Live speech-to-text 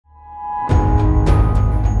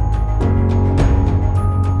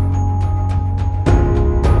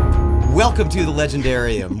Welcome to the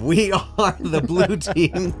Legendarium. We are the blue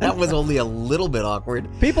team. That was only a little bit awkward.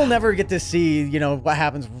 People never get to see, what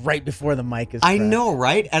happens right before the mic is pressed. I know,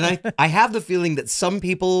 right? And I have the feeling that some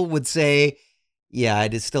people would say, yeah, I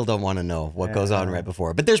just still don't want to know what goes on right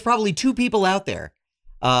before. But there's probably two people out there.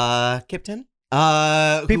 Kipton?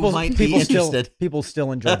 Who might be interested. People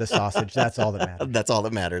still enjoy the sausage. That's all that matters. That's all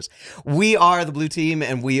that matters. We are the blue team,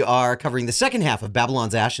 and we are covering the second half of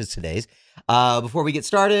Babylon's Ashes today. Before we get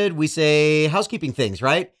started, we say housekeeping things,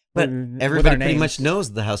 right? But everybody pretty much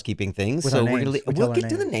knows the housekeeping things, so we'll get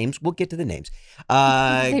to the names. We'll get to the names.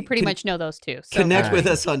 They pretty much know those too. So. Connect with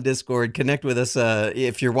us on Discord. Connect with us.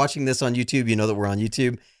 If you're watching this on YouTube, you know that we're on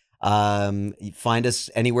YouTube. Find us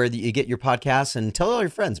anywhere that you get your podcasts, and tell all your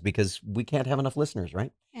friends, because we can't have enough listeners,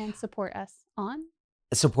 right? And support us on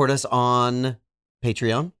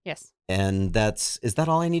Patreon. Yes. And is that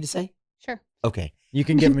all I need to say? Sure. Okay. You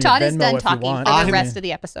can give me Todd Venmo is done if talking you want. for the rest of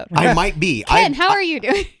the episode. I might be. Ken, how are you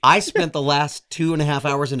doing? I spent the last 2.5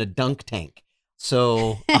 hours in a dunk tank,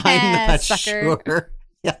 so I'm not sure.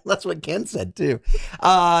 Yeah, that's what Ken said too.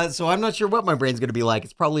 So I'm not sure what my brain's going to be like.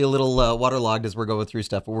 It's probably a little waterlogged as we're going through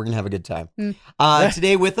stuff, but we're going to have a good time.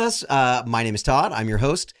 Today with us, my name is Todd. I'm your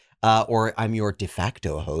host, or I'm your de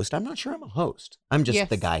facto host. I'm not sure I'm a host. I'm just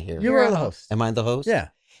the guy here. You're the host. Am I the host?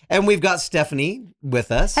 Yeah. And we've got Stephanie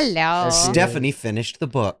with us. Hello. Stephanie finished the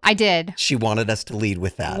book. I did. She wanted us to lead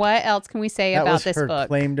with that. What else can we say about this book? book?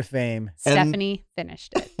 Claim to fame. Stephanie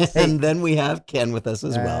finished it. And then we have Ken with us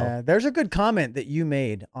as well. There's a good comment that you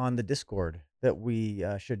made on the Discord that we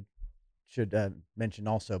should mention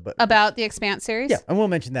also. But about the Expanse series? Yeah, and we'll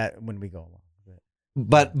mention that when we go along.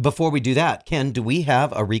 But before we do that, Ken, do we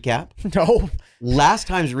have a recap? No. Last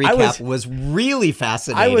time's recap was really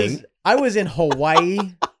fascinating. I was in Hawaii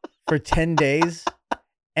for 10 days,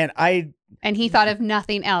 and he thought of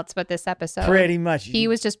nothing else but this episode. Pretty much. He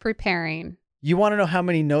was just preparing. You want to know how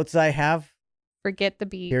many notes I have? Forget the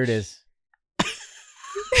beach. Here it is.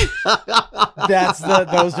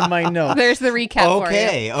 Those are my notes. There's the recap for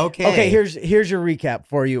you. Okay. Here's your recap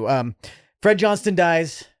for you. Fred Johnston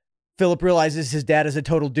dies. Philip realizes his dad is a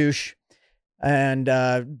total douche, and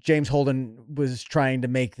James Holden was trying to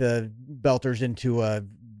make the Belters into a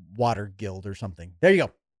water guild or something. There you go.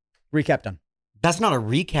 Recap done. That's not a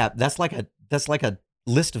recap. That's like a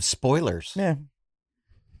list of spoilers. Yeah.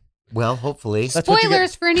 Well, hopefully.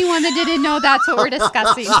 Spoilers for anyone that didn't know that's what we're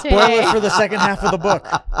discussing today. Spoilers for the second half of the book.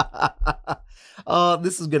 Oh,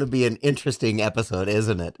 this is going to be an interesting episode,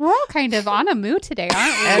 isn't it? We're all kind of on a mood today,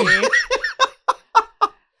 aren't we?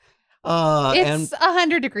 It's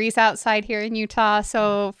 100 degrees outside here in Utah,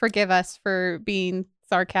 so forgive us for being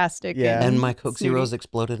sarcastic. Yeah. And my Coke Zeros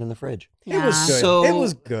exploded in the fridge. Yeah. It was good. It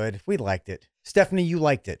was good. We liked it. Stephanie, you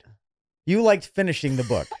liked it. You liked finishing the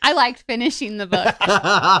book. I liked finishing the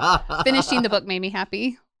book. Finishing the book made me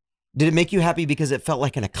happy. Did it make you happy because it felt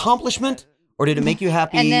like an accomplishment? Or did it make you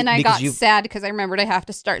happy? And then I got sad because I remembered I have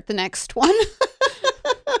to start the next one.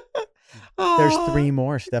 There's 3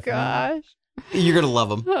 more, Stephanie. Gosh. You're going to love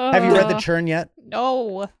them. Have you read The Churn yet?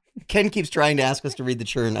 No. Ken keeps trying to ask us to read The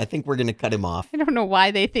Churn. I think we're going to cut him off. I don't know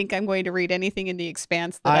why they think I'm going to read anything in The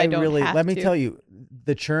Expanse that I don't have Let me tell you,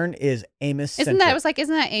 The Churn is Amos-centric.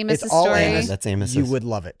 Isn't that Amos' It's all story? Amos. That's Amos. You would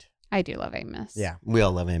love it. I do love Amos. Yeah. We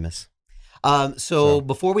all love Amos. So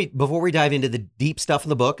before we dive into the deep stuff in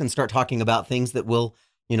the book and start talking about things that will,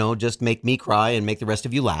 just make me cry and make the rest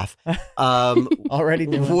of you laugh. Already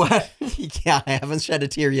doing what? Yeah, I haven't shed a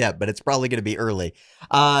tear yet, but it's probably going to be early,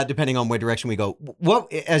 depending on what direction we go.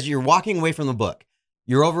 What, as you're walking away from the book,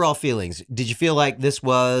 your overall feelings? Did you feel like this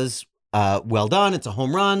was well done? It's a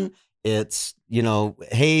home run. It's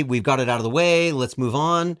hey, we've got it out of the way. Let's move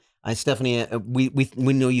on. Stephanie,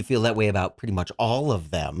 we know you feel that way about pretty much all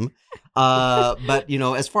of them. But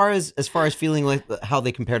as far as feeling like how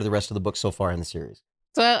they compare to the rest of the book so far in the series.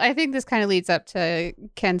 So I think this kind of leads up to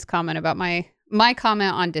Ken's comment about my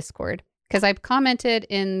comment on Discord, because I've commented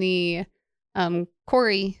in the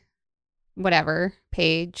Corey whatever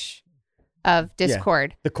page of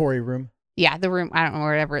Discord. Yeah, the Corey room. Yeah, the room. I don't know,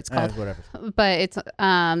 whatever it's called. Whatever. But it's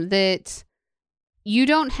that you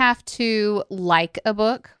don't have to like a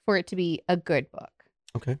book for it to be a good book.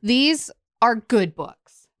 Okay. These are good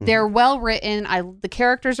books. Mm-hmm. They're well written. The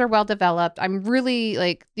characters are well developed. I'm really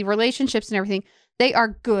like the relationships and everything. They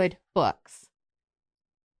are good books.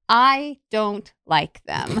 I don't like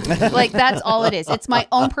them. Like, that's all it is. It's my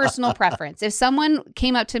own personal preference. If someone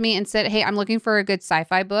came up to me and said, hey, I'm looking for a good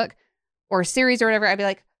sci-fi book or series or whatever, I'd be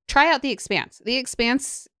like, try out The Expanse. The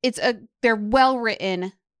Expanse, they're well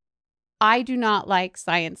written. I do not like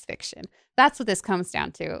science fiction. That's what this comes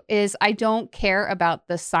down to, is I don't care about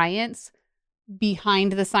the science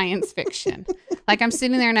behind the science fiction. Like I'm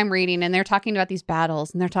sitting there and I'm reading and they're talking about these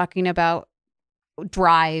battles and they're talking about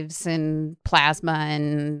drives and plasma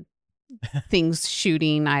and things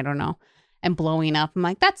shooting, I don't know, and blowing up. I'm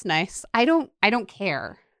like, that's nice. I don't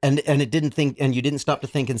care. And you didn't stop to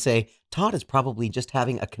think and say, Todd is probably just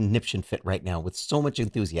having a conniption fit right now with so much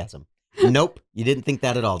enthusiasm. Nope, you didn't think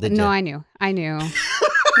that at all, did you? No, I knew. I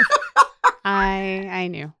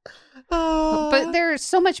knew. But there's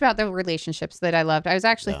so much about the relationships that I loved. I was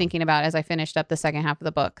actually thinking about as I finished up the second half of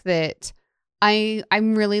the book that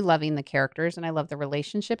I'm really loving the characters and I love the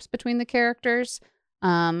relationships between the characters.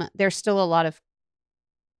 There's still a lot of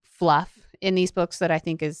fluff in these books that I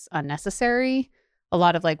think is unnecessary. A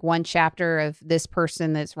lot of like one chapter of this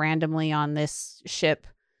person that's randomly on this ship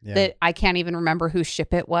that I can't even remember whose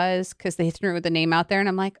ship it was because they threw the name out there and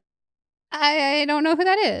I'm like, I don't know who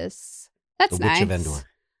that is. That's the nice. Witch of Endor.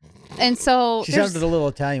 And so she sounded a little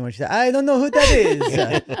Italian when she said, I don't know who that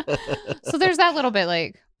is. So there's that little bit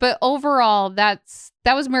like, but overall, that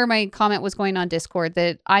was where my comment was going on Discord,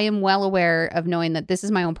 that I am well aware of knowing that this is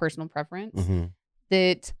my own personal preference,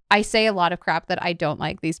 that I say a lot of crap that I don't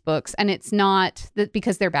like these books. And it's not that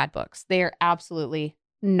because they're bad books. They are absolutely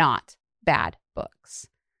not bad books.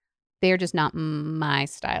 They are just not my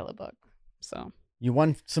style of book. So you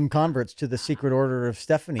won some converts to the Secret Order of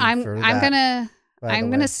Stephanie. I'm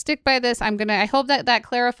gonna stick by this. I hope that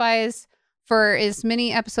clarifies for as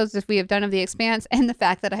many episodes as we have done of The Expanse, and the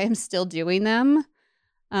fact that I am still doing them.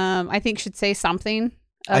 I think should say something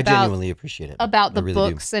about, I genuinely appreciate it. About the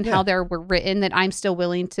books and how they were written, that I'm still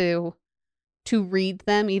willing to read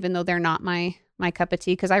them, even though they're not my cup of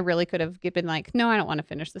tea. Because I really could have been like, no, I don't want to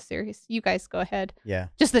finish the series. You guys go ahead. Yeah.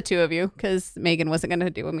 Just the two of you, because Megan wasn't going to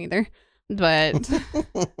do them either. But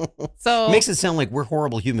so makes it sound like we're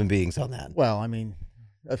horrible human beings on that. Well, I mean,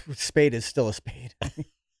 a spade is still a spade.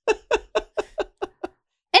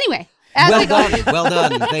 Anyway. Well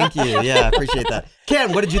done. Thank you. Yeah, I appreciate that.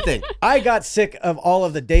 Ken, what did you think? I got sick of all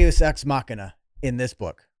of the Deus Ex Machina in this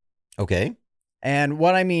book. Okay. And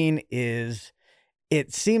what I mean is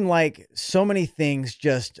it seemed like so many things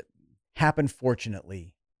just happened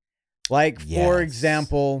fortunately. Like, for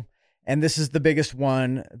example, and this is the biggest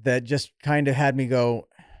one that just kind of had me go,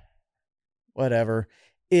 whatever,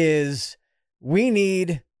 is we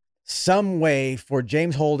need some way for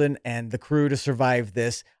James Holden and the crew to survive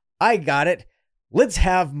this. I got it. Let's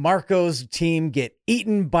have Marco's team get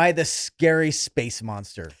eaten by the scary space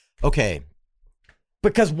monster. Okay.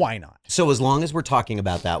 Because why not? So as long as we're talking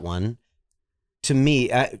about that one, to me,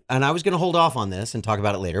 and I was going to hold off on this and talk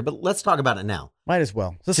about it later, but let's talk about it now. Might as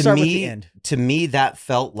well. Let's start with the end. To me, that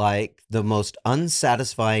felt like the most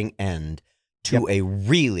unsatisfying end to a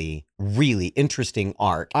really, really interesting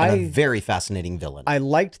arc and a very fascinating villain. I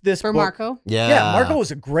liked this for book. Marco. Yeah, Marco was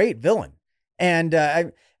a great villain. And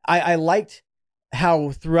I liked how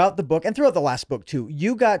throughout the book and throughout the last book too,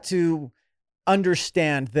 you got to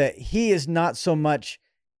understand that he is not so much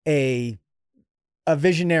a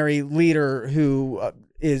visionary leader who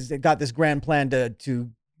is got this grand plan to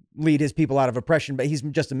lead his people out of oppression, but he's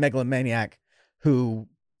just a megalomaniac who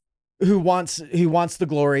wants the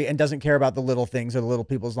glory and doesn't care about the little things or the little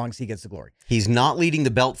people as long as he gets the glory. He's not leading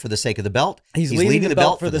the belt for the sake of the belt. He's leading the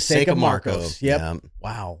belt for the sake of Marcos. Yep. Yeah.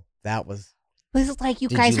 Wow. That was... It was like you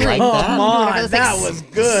Did guys you were like that? Come on, it was that like was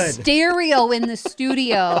good. Stereo in the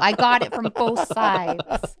studio. I got it from both sides.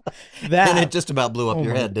 And it just about blew up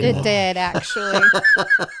your head, didn't it? It did, actually.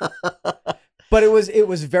 But it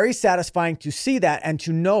was very satisfying to see that and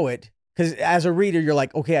to know it, because as a reader, you're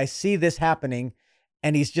like, okay, I see this happening,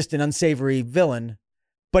 and he's just an unsavory villain,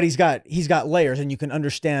 but he's got layers, and you can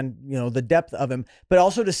understand, the depth of him. But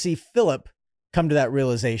also to see Philip come to that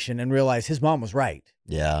realization and realize his mom was right.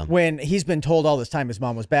 Yeah. When he's been told all this time his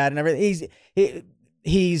mom was bad and everything,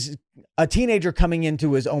 he's a teenager coming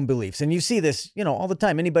into his own beliefs. And you see this, all the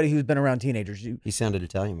time. Anybody who's been around teenagers. He sounded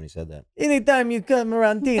Italian when he said that. Anytime you come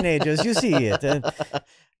around teenagers, you see it.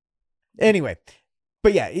 Anyway,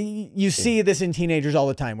 but yeah, you see this in teenagers all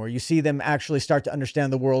the time, where you see them actually start to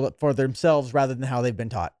understand the world for themselves rather than how they've been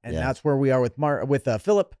taught. And that's where we are with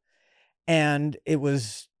Philip. And it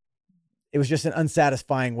was just an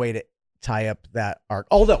unsatisfying way to tie up that arc.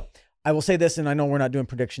 Although I will say this, and I know we're not doing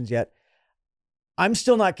predictions yet, I'm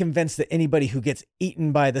still not convinced that anybody who gets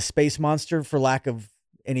eaten by the space monster, for lack of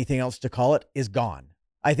anything else to call it, is gone.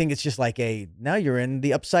 I think it's just like now you're in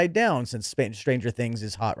the upside down, since Stranger Things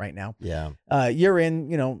is hot right now. Yeah. You're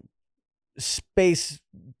in, space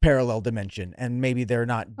parallel dimension, and maybe they're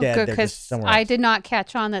not dead. Good, they're just somewhere I else. did not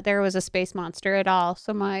catch on that there was a space monster at all.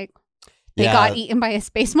 So Mike. They Yeah. got eaten by a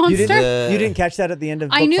space monster. You didn't catch that at the end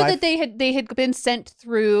of I book knew 5? that they had been sent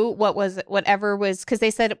through whatever was, because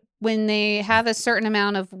they said when they have a certain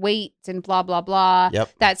amount of weight and blah blah blah, Yep.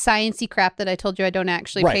 that sciencey crap that I told you I don't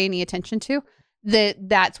actually Right. pay any attention to,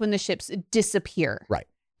 that's when the ships disappear. Right.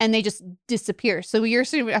 And they just disappear. So you're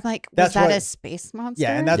assuming, I'm like, was That's that what- a space monster?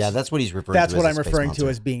 Yeah, and That's what he's referring That's to. what as I'm a space referring monster. to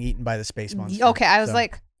as being eaten by the space monster. Okay, I was So,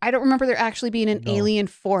 like, I don't remember there actually being an No. alien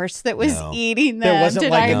force that was No. eating them. There wasn't Did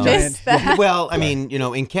like I a miss giant- that? Well, I mean,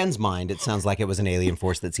 in Ken's mind, it sounds like it was an alien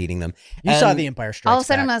force that's eating them. you saw And- the Empire Strikes All of a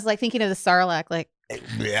sudden, Back. I was like thinking of the Sarlacc, like,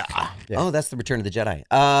 Yeah. Yeah. Oh, that's the Return of the Jedi.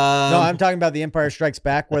 No, I'm talking about the Empire Strikes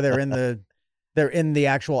Back, where they're in the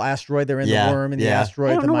actual asteroid. They're in Yeah, the worm in the yeah. asteroid.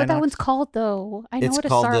 I don't the know what that Minox. one's called, though. I know It's what a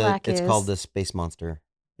called Sarlacc is. It's called the space monster.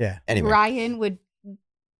 Yeah. Anyway, Ryan would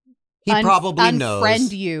he probably knows.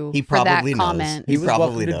 unfriend you He for that probably knows. comment. He was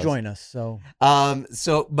probably welcome to knows. join us.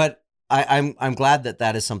 So But I'm glad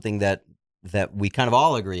that is something that we kind of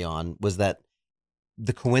all agree on, was that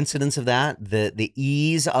the coincidence of that, the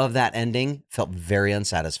ease of that ending felt very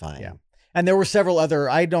unsatisfying. Yeah. And there were several other.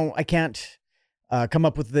 I can't come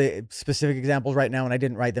up with the specific examples right now, and I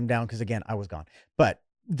didn't write them down because again I was gone. But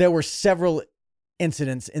there were several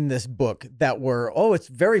incidents in this book that were, it's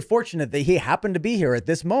very fortunate that he happened to be here at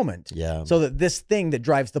this moment, Yeah. so that this thing that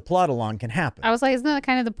drives the plot along can happen. I was like, isn't that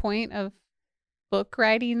kind of the point of book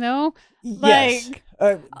writing, though? Yes. Like,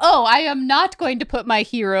 Uh, oh, I am not going to put my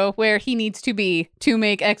hero where he needs to be to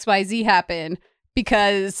make XYZ happen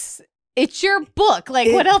because it's your book.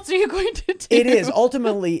 Like, what else are you going to do? It is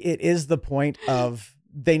ultimately it is the point of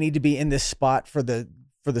they need to be in this spot for the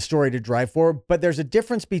story to drive forward. But there's a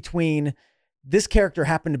difference between this character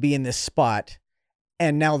happened to be in this spot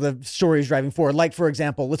and now the story is driving forward. Like, for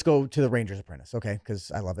example, let's go to the Ranger's Apprentice, okay?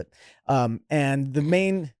 Because I love it. And the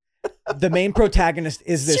main protagonist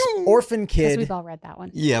is this orphan Because kid. we've all read that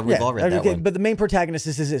one. Yeah, we've all read that okay, one. But the main protagonist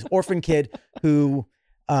is this orphan kid who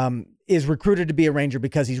is recruited to be a ranger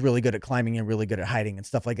because he's really good at climbing and really good at hiding and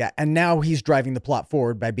stuff like that. And now he's driving the plot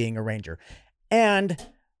forward by being a ranger. And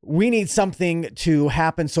we need something to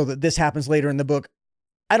happen so that this happens later in the book.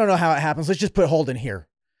 I don't know how it happens. Let's just put Holden here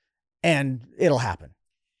and it'll happen.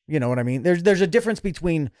 You know what I mean? There's a difference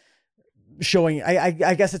between showing,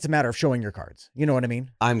 I guess it's a matter of showing your cards. You know what I mean?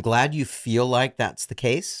 I'm glad you feel like that's the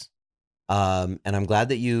case. And I'm glad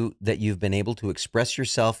that you've been able to express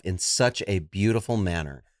yourself in such a beautiful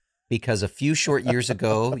manner, because a few short years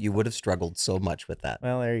ago, you would have struggled so much with that.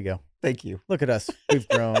 Well, there you go. Thank you. Look at us. We've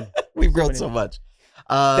grown. We've grown so much.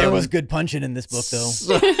 There was good punching in this book, though.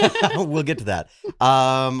 So- we'll get to that.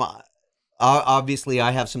 Obviously,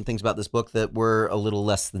 I have some things about this book that were a little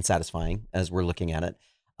less than satisfying as we're looking at it.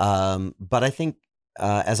 But I think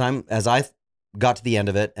as I got to the end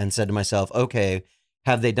of it and said to myself, okay,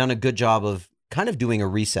 have they done a good job of kind of doing a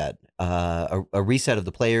reset, a reset of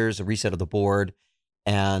the players, a reset of the board,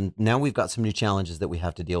 and now we've got some new challenges that we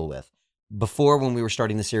have to deal with. Before, when we were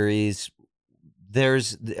starting the series,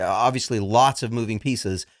 there's obviously lots of moving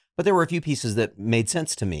pieces, but there were a few pieces that made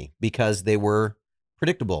sense to me because they were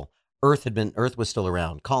predictable. Earth was still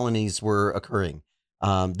around. Colonies were occurring.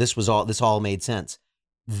 This all made sense.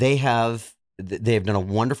 They have done a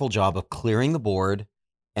wonderful job of clearing the board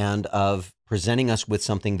and of presenting us with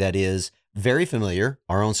something that is very familiar,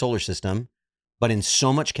 our own solar system, but in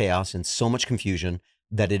so much chaos and so much confusion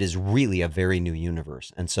that it is really a very new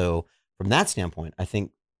universe. And so from that standpoint, I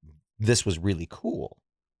think this was really cool.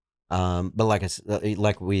 But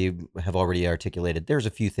like we have already articulated, there's a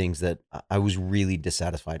few things that I was really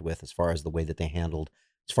dissatisfied with as far as the way that they handled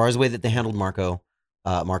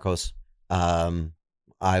Marcos.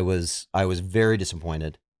 I was very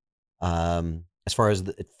disappointed. As far as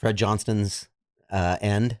Fred Johnston's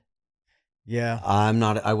end, Yeah.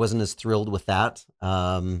 I wasn't as thrilled with that.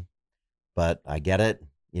 But I get it,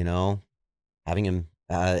 having him,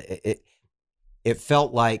 it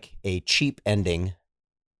felt like a cheap ending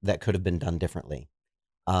that could have been done differently.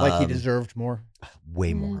 Like he deserved more.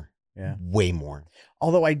 Way more. Yeah. Way more.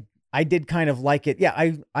 Although I did kind of like it.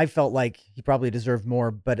 Yeah, I felt like he probably deserved more,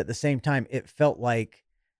 but at the same time, it felt like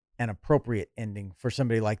an appropriate ending for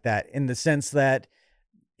somebody like that, in the sense that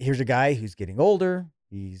here's a guy who's getting older.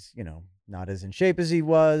 He's, not as in shape as he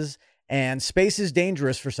was, and space is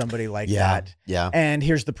dangerous for somebody like that. Yeah. And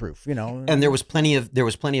here's the proof, And there was plenty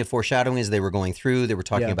of foreshadowing as they were going through. They were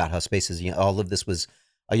talking about how space is, all of this was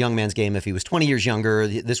a young man's game. If he was 20 years younger,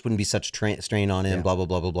 this wouldn't be such strain on him, Yeah. blah, blah,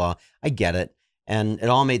 blah, blah, blah. I get it. And it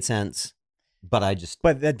all made sense, but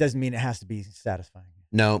But that doesn't mean it has to be satisfying.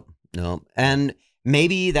 No. And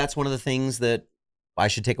maybe that's one of the things that I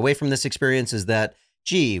should take away from this experience, is that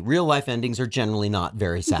gee, real life endings are generally not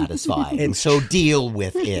very satisfying. So deal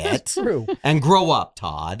with it. True. And grow up,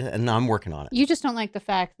 Todd. And I'm working on it. You just don't like the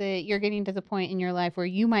fact that you're getting to the point in your life where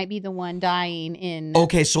you might be the one dying in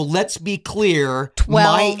Okay, so let's be clear. 12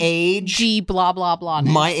 My age, G blah blah blah.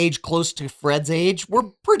 my age close to Fred's age, we're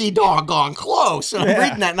pretty doggone close. And I'm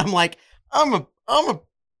reading that and I'm like, I'm a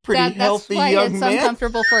pretty healthy that's why young it's man.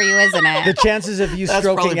 uncomfortable for you, isn't The it? chances of you That's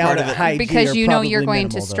stroking probably out part of at it. high G Because are you know you're probably going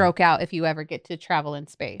minimal, to though. stroke out if you ever get to travel in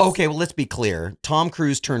space. Okay, well, let's be clear. Tom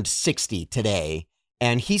Cruise turned 60 today,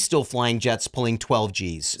 and he's still flying jets pulling 12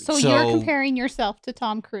 Gs. So you're comparing yourself to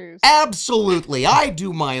Tom Cruise. Absolutely. I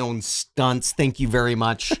do my own stunts. Thank you very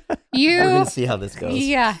much. We're You, going to see how this goes.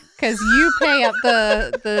 yeah, because you pay up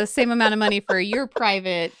the same amount of money for your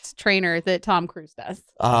private trainer that Tom Cruise does.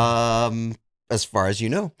 As far as you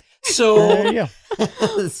know. There So, you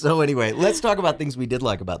go. so anyway, let's talk about things we did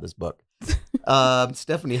like about this book.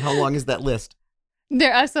 Stephanie, how long is that list?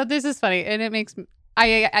 So this is funny, and it makes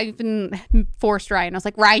I've been forced Ryan. I was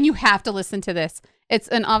like, Ryan, you have to listen to this. It's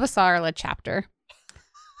an Avasarala chapter,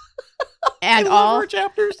 and I love all her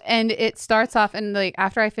chapters. and it starts off, and like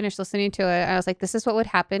after I finished listening to it, I was like, this is what would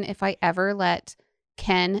happen if I ever let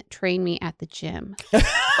Ken train me at the gym.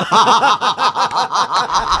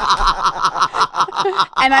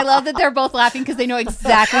 And I love that they're both laughing because they know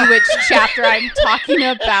exactly which chapter I'm talking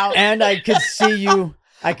about. And I could see you.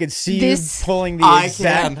 I could see This- you pulling the I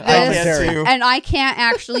exact can commentary. too. And I can't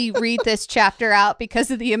actually read this chapter out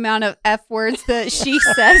because of the amount of F words that she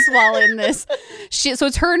says while in this. So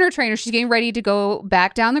it's her and her trainer. She's getting ready to go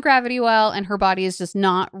back down the gravity well, and her body is just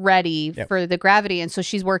not ready for the gravity. And so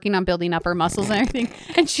she's working on building up her muscles and everything.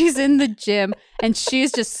 And she's in the gym, and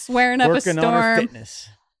she's just swearing up a Working on her storm, fitness.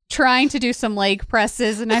 trying to do some leg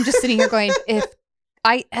presses. And I'm just sitting here going, if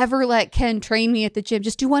I ever let Ken train me at the gym,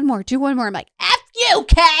 just do one more. I'm like, F you,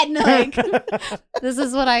 Ken. Like, this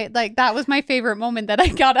is what I like. That was my favorite moment that I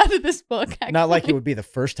got out of this book. Actually. Not like it would be the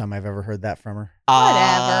first time I've ever heard that from her.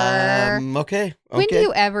 Whatever. Okay. When do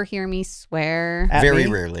you ever hear me swear? At Very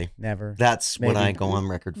me? rarely. Never. That's what Maybe. I go on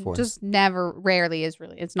record for. Just never. Rarely is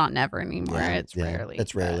really. It's not never anymore. Yeah, It's yeah, rarely.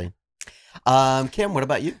 It's but rarely. Kim, what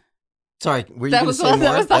about you? Sorry, were you That going to was say more?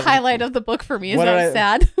 that was the highlight of the book for me. Is What that did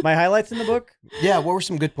sad? My highlights in the book? Yeah, what were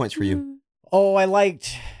some good points for you? Oh, I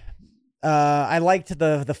liked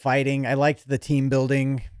the fighting. I liked the team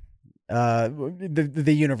building,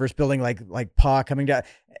 the universe building, like Pa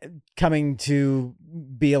coming to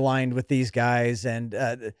be aligned with these guys, and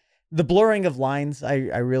the blurring of lines. I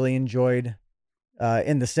really enjoyed,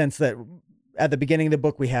 in the sense that at the beginning of the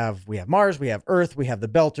book we have Mars, we have Earth, we have the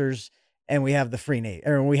Belters, and we have the Free Navy,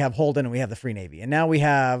 or we have Holden, and we have the Free Navy, and now we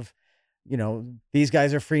have, these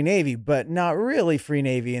guys are Free Navy, but not really Free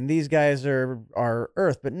Navy, and these guys are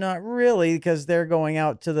Earth, but not really, because they're going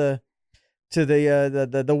out to the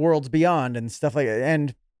worlds beyond and stuff like that.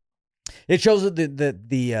 And it shows that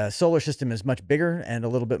the solar system is much bigger and a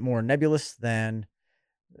little bit more nebulous than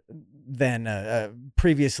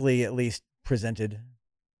previously at least presented,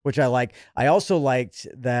 which I like. I also liked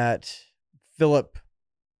that Philip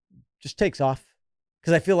just takes off,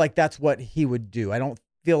 because I feel like that's what he would do. I don't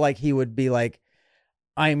feel like he would be like,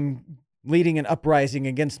 I'm leading an uprising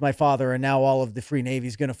against my father, and now all of the Free Navy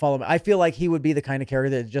is going to follow me. I feel like he would be the kind of character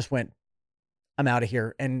that just went, I'm out of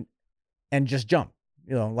here, and just jump,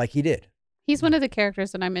 like he did. He's one of the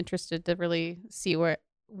characters that I'm interested to really see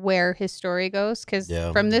where his story goes, because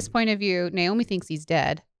from this point of view, Naomi thinks he's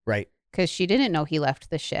dead, right? Because she didn't know he left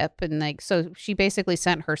the ship, and so she basically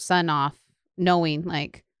sent her son off, knowing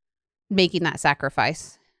making that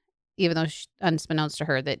sacrifice, even though unbeknownst to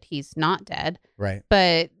her that he's not dead, right?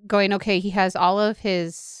 But going, okay, he has all of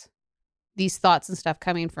these thoughts and stuff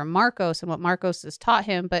coming from Marcos and what Marcos has taught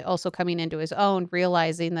him, but also coming into his own,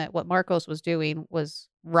 realizing that what Marcos was doing was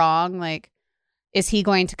wrong. Like, is he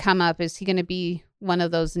going to come up? Is he going to be one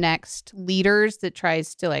of those next leaders that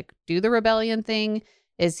tries to do the rebellion thing?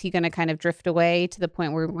 Is he going to kind of drift away to the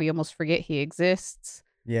point where we almost forget he exists?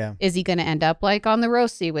 Yeah. Is he going to end up like on the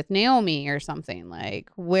Rosie with Naomi or something,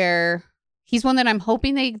 where he's one that I'm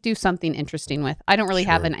hoping they do something interesting with. I don't really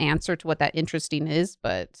have an answer to what that interesting is,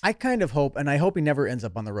 but I kind of hope, and I hope he never ends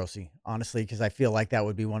up on the Rosie, honestly, because I feel like that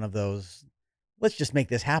would be one of those, let's just make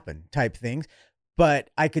this happen type things.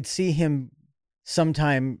 But I could see him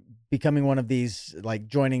sometime becoming one of these,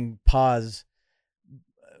 joining Pa's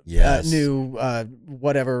new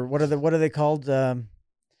whatever. What are they called?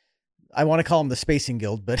 I want to call them the Spacing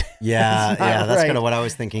Guild, but that's right. kind of what I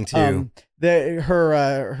was thinking too.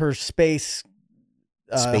 Her space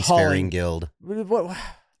spacefaring guild. What?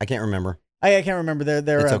 I can't remember. I can't remember.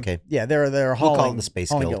 They're it's okay. Yeah, they're We'll call them the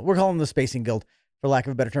Space Guild. We're calling them the Spacing Guild, for lack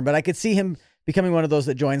of a better term. But I could see him becoming one of those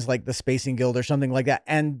that joins like the Spacing Guild or something like that,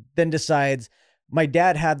 and then decides, my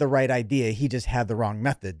dad had the right idea, he just had the wrong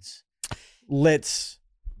methods. Let's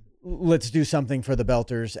do something for the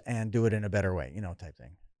Belters and do it in a better way, type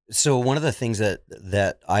thing. So one of the things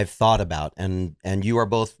that I've thought about, and you are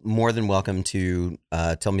both more than welcome to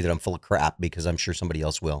tell me that I'm full of crap, because I'm sure somebody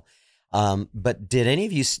else will. But did any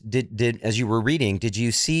of you did as you were reading, did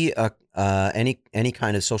you see any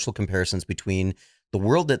kind of social comparisons between the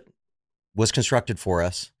world that was constructed for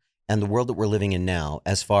us and the world that we're living in now,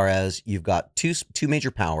 as far as you've got two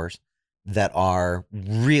major powers that are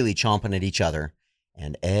really chomping at each other,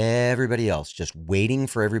 and everybody else just waiting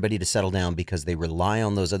for everybody to settle down because they rely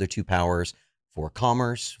on those other two powers for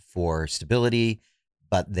commerce, for stability,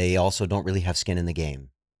 but they also don't really have skin in the game.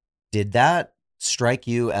 Did that strike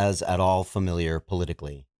you as at all familiar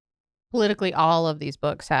politically? Politically, all of these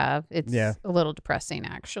books have. It's Yeah. a little depressing,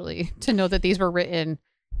 actually, to know that these were written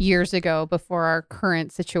years ago before our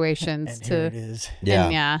current situations. And here it is. Yeah.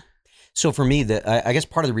 And yeah. So for me, I guess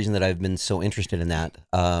part of the reason that I've been so interested in that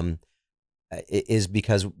is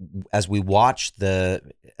because as we watch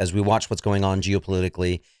what's going on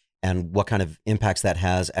geopolitically and what kind of impacts that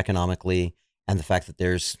has economically, and the fact that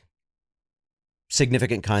there's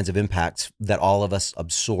significant kinds of impacts that all of us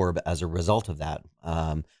absorb as a result of that,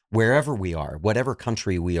 wherever we are, whatever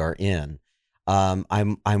country we are in,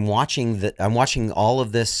 I'm watching all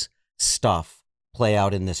of this stuff play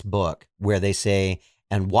out in this book, where they say,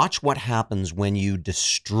 and watch what happens when you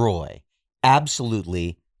destroy,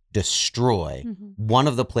 absolutely destroy, one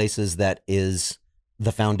of the places that is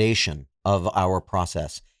the foundation of our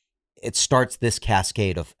process. It starts this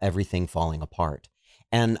cascade of everything falling apart.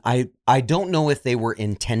 And I don't know if they were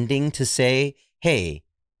intending to say, hey,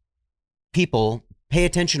 people, pay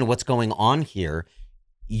attention to what's going on here.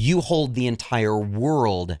 You hold the entire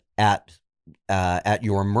world at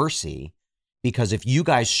your mercy, because if you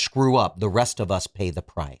guys screw up, the rest of us pay the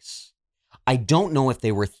price. I don't know if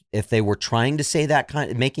they were trying to say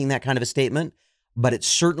making that kind of a statement, but it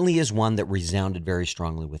certainly is one that resounded very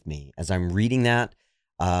strongly with me as I'm reading that.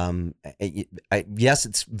 Yes,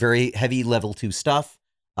 it's very heavy level 2 stuff.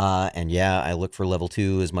 And yeah, I look for level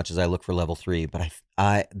 2 as much as I look for level 3, but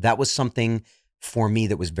that was something for me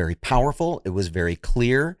that was very powerful. It was very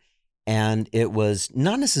clear, and it was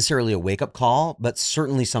not necessarily a wake-up call, but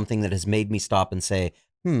certainly something that has made me stop and say,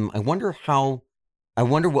 I wonder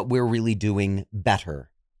what we're really doing better,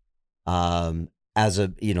 what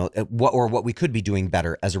we could be doing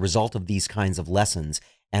better as a result of these kinds of lessons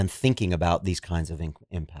and thinking about these kinds of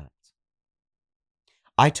impacts.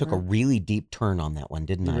 I took a really deep turn on that one,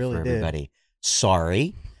 didn't I, really for everybody? did.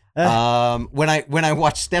 Sorry. When I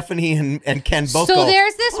watched Stephanie and Ken both So go,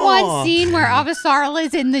 there's this one scene where Avasarala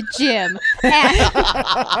is in the gym.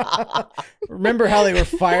 And Remember how they were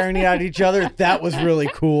firing at each other? That was really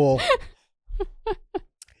cool.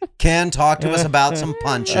 Ken, talk to us about some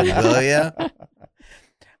punching, will you?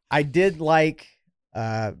 I did like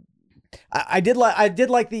I did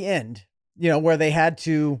like the end, where they had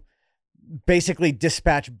to basically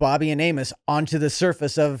dispatch Bobby and Amos onto the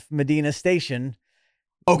surface of Medina Station.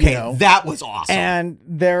 Okay, that was awesome. And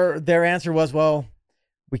their answer was, well,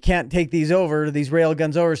 we can't take these rail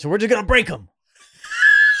guns over, so we're just going to break them.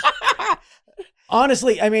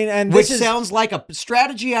 Honestly, I mean, and which sounds like a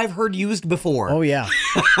strategy I've heard used before. Oh, yeah.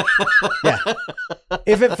 Yeah.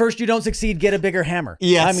 If at first you don't succeed, get a bigger hammer.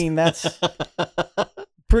 Yes. I mean, that's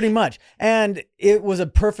pretty much. And it was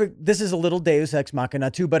this is a little Deus Ex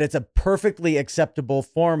Machina too, but it's a perfectly acceptable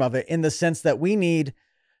form of it, in the sense that we need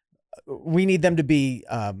them to be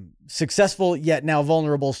successful, yet now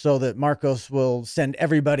vulnerable, so that Marcos will send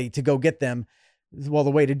everybody to go get them. Well,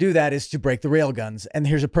 the way to do that is to break the railguns. And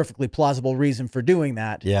here's a perfectly plausible reason for doing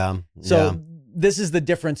that. Yeah. So this is the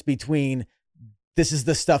difference between, this is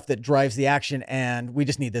the stuff that drives the action, and we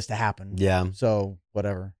just need this to happen. Yeah. So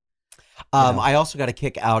whatever. I also got a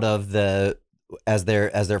kick out of as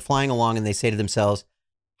they're flying along, and they say to themselves,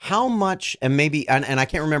 how much, and maybe, and I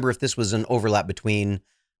can't remember if this was an overlap between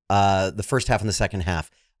the first half and the second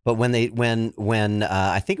half, but when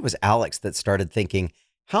I think it was Alex that started thinking,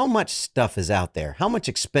 how much stuff is out there? How much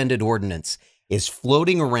expended ordnance is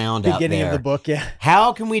floating around out there? Beginning of the book, yeah.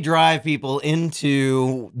 How can we drive people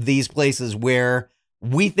into these places where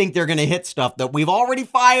we think they're going to hit stuff that we've already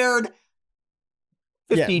fired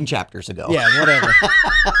 15 chapters ago? Yeah, whatever.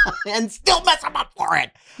 And still mess them up for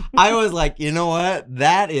it. I was like, you know what?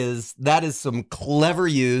 That is some clever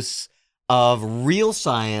use of real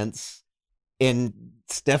science, and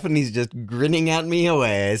Stephanie's just grinning at me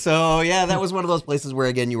away. So yeah, that was one of those places where,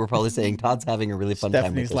 again, you were probably saying Todd's having a really fun time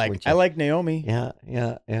with Stephanie's this, like, weren't you? I like Naomi.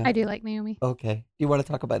 Yeah. I do like Naomi. Okay. Do you want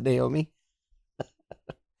to talk about Naomi?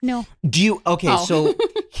 No. Do you? Okay, Oh. so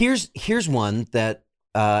here's one that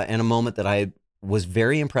and a moment that I was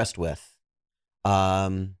very impressed with.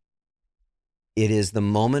 It is the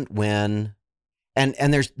moment when, and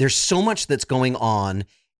there's so much that's going on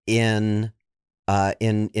in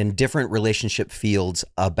different relationship fields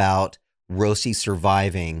about Rosie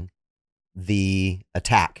surviving the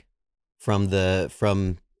attack from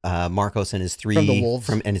Marcos and his three From the wolves.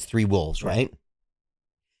 and his three wolves, Yeah. right?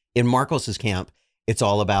 In Marcos's camp, it's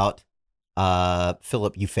all about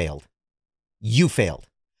Philip, you failed. You failed.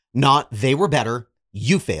 Not they were better,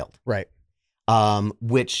 you failed. Right.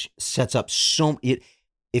 Which sets up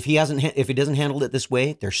if he doesn't handle it this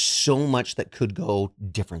way, there's so much that could go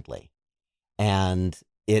differently. And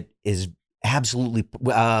it is absolutely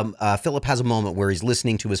Philip has a moment where he's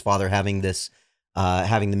listening to his father having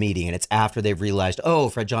the meeting, and it's after they've realized, oh,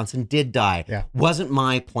 Fred Johnson did die. Yeah. Wasn't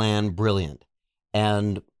my plan brilliant?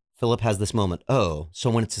 And Philip has this moment, oh, so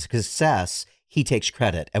when it's a success, he takes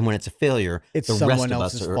credit, and when it's a failure, It's the someone rest of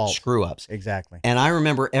else's us are fault. screw-ups. Exactly. And I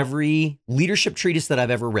remember every leadership treatise that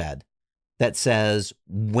I've ever read that says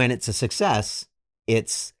when it's a success,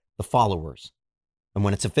 it's the followers. And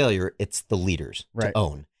when it's a failure, it's the leaders Right. to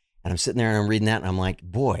own. And I'm sitting there and I'm reading that and I'm like,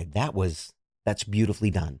 boy, that's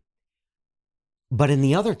beautifully done. But in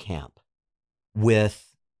the other camp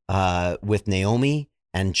with Naomi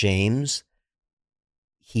and James,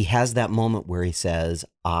 he has that moment where he says,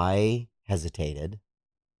 I hesitated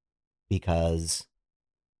because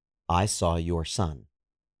I saw your son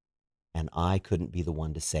and I couldn't be the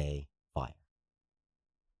one to say fire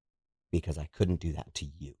because I couldn't do that to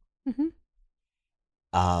you. Mm-hmm.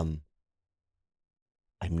 I'm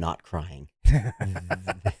not crying.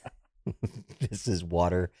 This is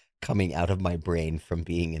water coming out of my brain from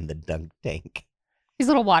being in the dunk tank. He's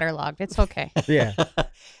a little waterlogged. It's okay. Yeah.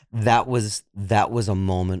 That was a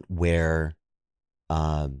moment where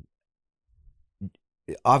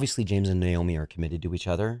obviously James and Naomi are committed to each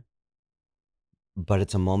other, but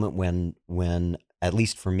it's a moment when at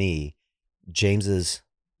least for me, James's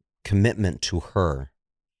commitment to her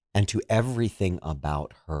and to everything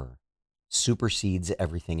about her supersedes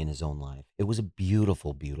everything in his own life. It was a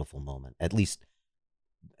beautiful, beautiful moment. At least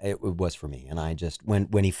it was for me. And I just,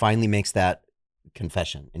 when he finally makes that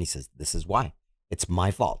confession and he says, this is why. It's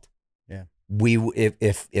my fault. Yeah.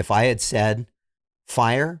 If I had said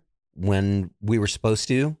fire when we were supposed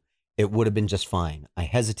to, it would have been just fine. I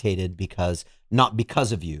hesitated not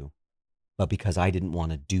because of you, but because I didn't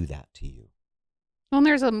want to do that to you. Well,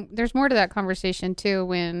 and there's more to that conversation too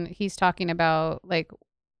when he's talking about like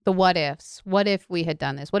the what ifs. What if we had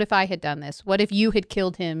done this? What if I had done this? What if you had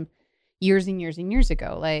killed him years and years and years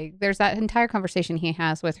ago? Like there's that entire conversation he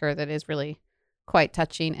has with her that is really quite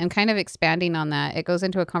touching, and kind of expanding on that. It goes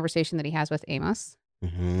into a conversation that he has with Amos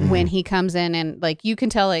when he comes in, and like you can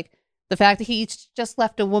tell like the fact that he's just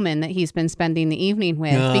left a woman that he's been spending the evening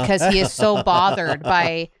with because he is so bothered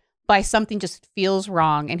by something just feels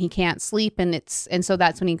wrong and he can't sleep, and so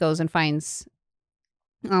that's when he goes and finds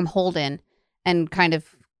Holden and kind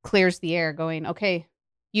of clears the air going, okay,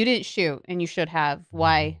 you didn't shoot and you should have.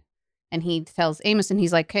 Why? And he tells Amos and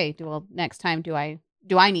he's like, okay, well, next time do I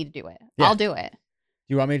need to do it? Yeah. I'll do it.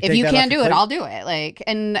 Do you want me to If take you that can't off do your it, plate? I'll do it. Like,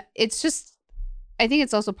 and it's just, I think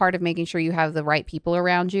it's also part of making sure you have the right people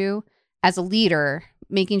around you as a leader,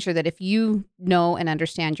 making sure that if you know and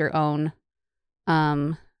understand your own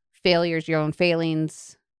failures, your own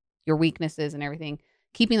failings, your weaknesses and everything,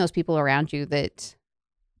 keeping those people around you that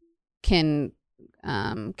can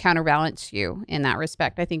counterbalance you in that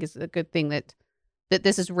respect, I think is a good thing that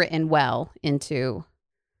this is written well into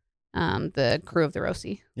the crew of the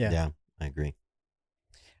Rosie. Yeah. I agree.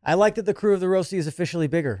 I like that the crew of the Rosie is officially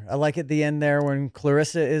bigger. I like at the end there when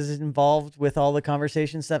Clarissa is involved with all the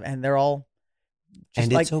conversation stuff, and they're all just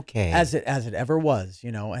And like it's okay. as it ever was,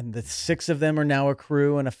 you know. And the 6 of them are now a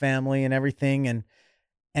crew and a family and everything, and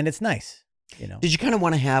it's nice, you know. Did you kind of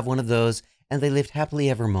want to have one of those and they lived happily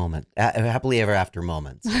ever after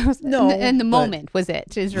moments? No, and the but- moment was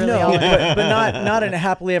it is really no, all. but not in a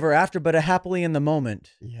happily ever after, but a happily in the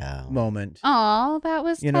moment Yeah. moment. Oh, that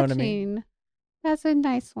was You touching. know what I mean? That's a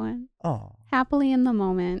nice one. Oh, Happily in the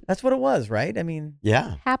moment. that's what it was, right? I mean,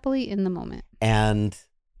 Yeah. Happily in the moment. And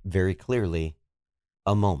very clearly,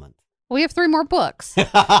 a moment. We have 3 more books. I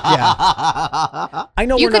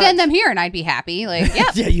know You we're could not, end them here and I'd be happy. Like, yeah,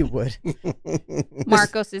 yeah, you would.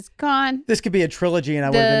 Marcos is gone. This could be a trilogy, and I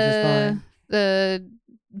would have been just fine. The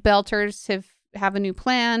Belters have a new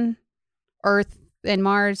plan. Earth and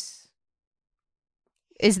Mars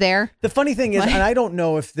is there. The funny thing is, What? and I don't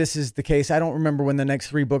know if this is the case. I don't remember when the next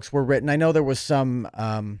 3 books were written. I know there was some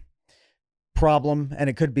problem, and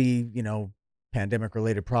it could be, you know,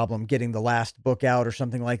 pandemic-related problem getting the last book out or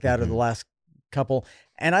something like that, or the last couple.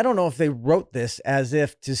 And I don't know if they wrote this as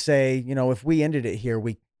if to say, you know, if we ended it here,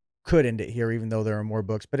 we could end it here, even though there are more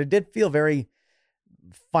books. But it did feel very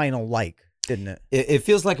final-like, didn't it? It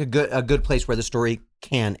feels like a good place where the story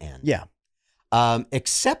can end. Yeah.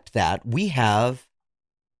 Except that we have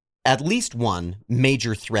at least one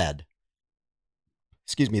major thread,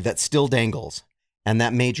 that still dangles. And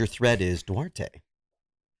that major thread is Duarte.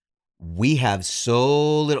 We have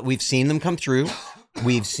so little. We've seen them come through.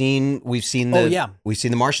 We've seen we've seen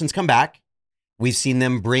the Martians come back. We've seen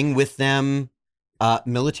them bring with them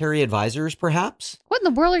military advisors, perhaps. What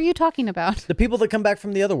in the world are you talking about? The people that come back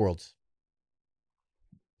from the other worlds.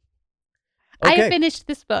 I Okay. have finished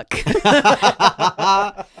this book.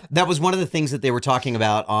 That was one of the things that they were talking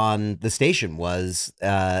about on the station was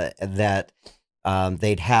that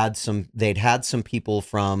they'd had some people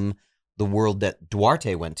from the world that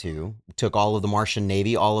Duarte went to, took all of the Martian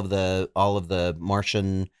Navy, all of the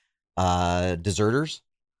Martian deserters,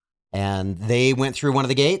 and they went through one of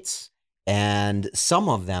the gates, and some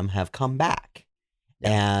of them have come back,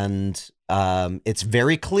 and it's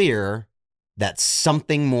very clear that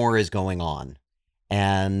something more is going on,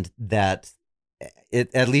 and that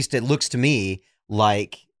at least it looks to me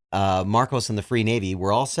like Marcos and the Free Navy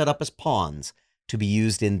were all set up as pawns to be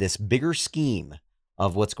used in this bigger scheme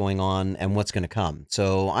of what's going on and what's going to come.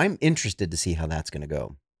 So I'm interested to see how that's going to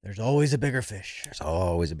go. There's always a bigger fish. There's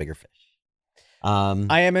always a bigger fish.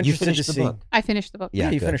 I am interested to finished the see. book? I finished the book. Yeah,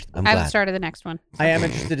 you good. finished the book. I'm I glad. haven't started the next one. I am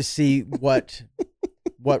interested to see what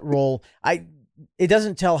role it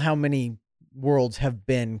doesn't tell how many worlds have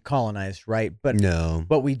been colonized, right? But No.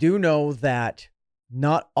 but we do know that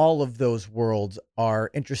not all of those worlds are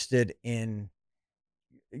interested in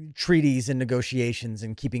treaties and negotiations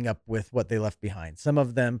and keeping up with what they left behind. Some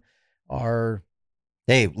of them are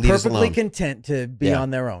Hey, leave us perfectly alone. content to be Yeah.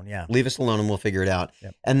 on their own. Yeah. Leave us alone and we'll figure it out.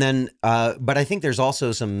 Yep. And then, but I think there's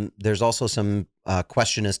also some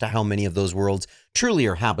question as to how many of those worlds truly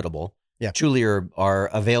are habitable, truly are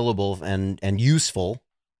available and useful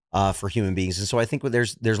for human beings. And so I think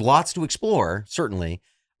there's lots to explore, certainly.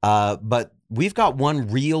 But we've got one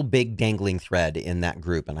real big dangling thread in that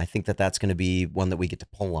group. And I think that that's going to be one that we get to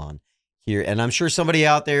pull on here. And I'm sure somebody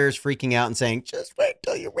out there is freaking out and saying, just wait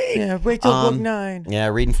till you read. Yeah. Wait till book 9. Yeah,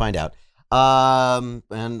 read and find out.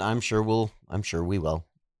 And I'm sure we will.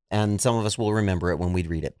 And some of us will remember it when we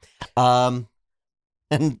read it. And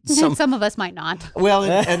Some of us might not. well,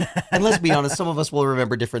 and let's be honest, some of us will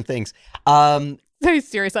remember different things. Very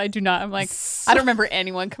serious. I do not. I'm like, I don't remember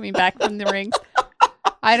anyone coming back from the rings.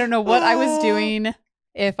 I don't know what I was doing.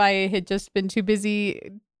 If I had just been too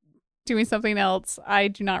busy doing something else, I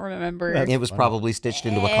do not remember. It was probably stitched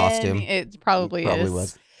into a costume. It probably is.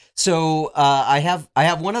 Was. So I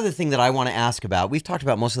have one other thing that I want to ask about. We've talked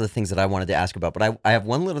about most of the things that I wanted to ask about, but I have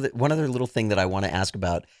one other little thing that I want to ask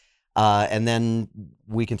about, and then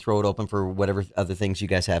we can throw it open for whatever other things you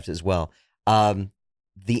guys have as well.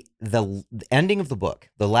 The ending of the book,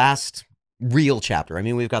 the last real chapter. I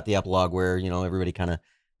mean, we've got the epilogue where everybody kind of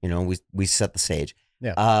we set the stage.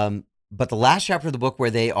 Yeah. But the last chapter of the book where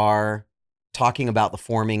they are talking about the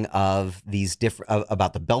forming of these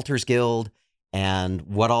about the Belters Guild and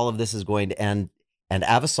what all of this is going to end, and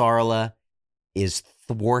Avasarala is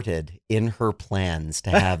thwarted in her plans to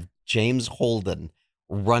have James Holden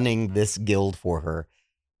running this guild for her.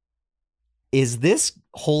 Is this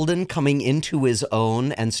Holden coming into his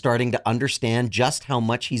own and starting to understand just how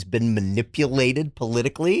much he's been manipulated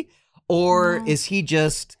politically? Or is he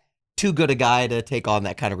just too good a guy to take on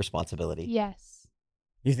that kind of responsibility? Yes.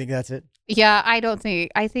 You think that's it? Yeah, I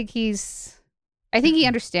think he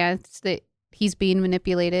understands that he's being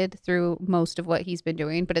manipulated through most of what he's been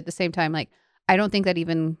doing. But at the same time, like, I don't think that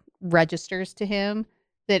even registers to him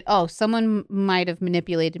that, oh, someone might have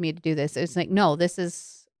manipulated me to do this. It's like, no, this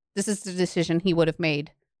is the decision he would have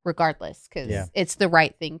made regardless, because it's the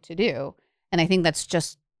right thing to do. And I think that's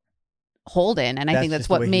just Holden. And I think that's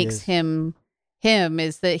what makes him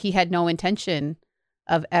is that he had no intention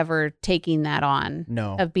of ever taking that on,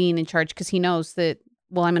 of being in charge, because he knows that,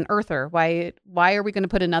 well, I'm an Earther. Why are we going to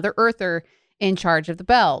put another Earther in charge of the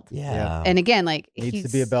belt? Yeah. And again, like, Needs to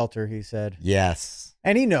be a Belter, he said. Yes.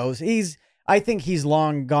 And he knows. I think he's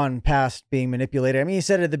long gone past being manipulated. I mean, he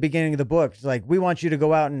said at the beginning of the book, it's like, we want you to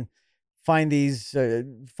go out and find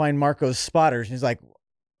Marco's spotters. And he's like,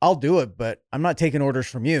 I'll do it, but I'm not taking orders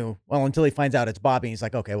from you. Well, until he finds out it's Bobby. He's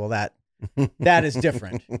like, okay, well, that is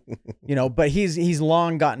different. But he's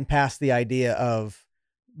long gotten past the idea of,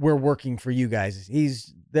 we're working for you guys.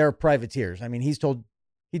 They're privateers. I mean, he told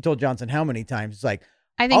Johnson how many times? It's like,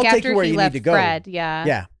 I think I'll take you after where he you left need to go. Fred, yeah,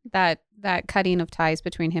 Yeah. that cutting of ties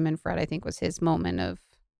between him and Fred, I think, was his moment of,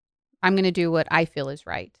 I'm going to do what I feel is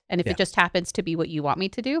right, and if Yeah. it just happens to be what you want me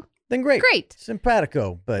to do, Then great. great.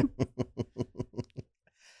 Simpatico, but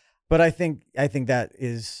I think that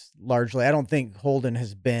is largely. I don't think Holden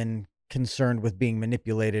has been concerned with being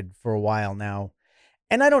manipulated for a while now,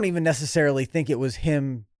 and I don't even necessarily think it was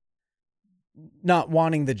him not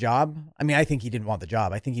wanting the job. I mean, I think he didn't want the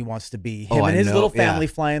job. I think he wants to be him and his little family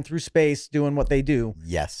flying through space, doing what they do,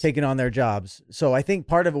 Yes. taking on their jobs. So I think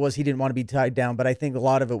part of it was he didn't want to be tied down, but I think a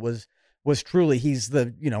lot of it was truly he's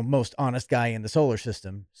the most honest guy in the solar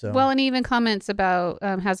system. So Well, and he even comments about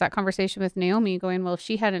has that conversation with Naomi, going, "Well, if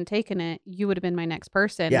she hadn't taken it, you would have been my next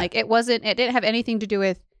person." Yeah. Like it didn't have anything to do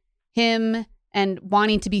with him and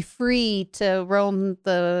wanting to be free to roam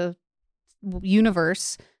the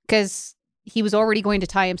universe, because he was already going to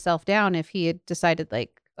tie himself down if he had decided,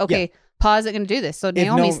 like, okay, Pa isn't going to do this. So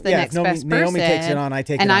Naomi's the next best person. Naomi takes it on, I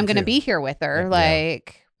take it on. And I'm going to too. be here with her.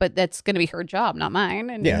 But that's going to be her job, not mine.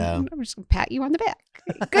 And I'm just going to pat you on the back.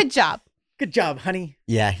 Good job. Good job, honey.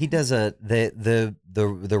 Yeah, he does the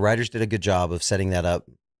writers did a good job of setting that up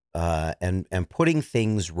and putting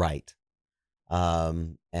things right.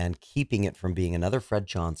 And keeping it from being another Fred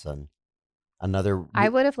Johnson. I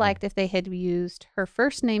would have liked if they had used her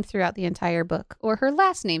first name throughout the entire book or her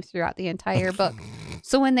last name throughout the entire book.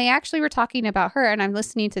 So when they actually were talking about her, and I'm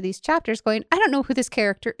listening to these chapters going, I don't know who this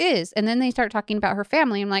character is. And then they start talking about her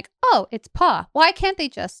family. I'm like, oh, it's Pa. Why can't they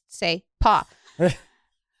just say Pa?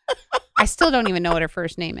 I still don't even know what her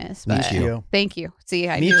first name is. But Michio. Thank you. See,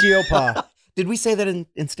 I Michio Pa. Did we say that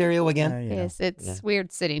in stereo again? Yes, it's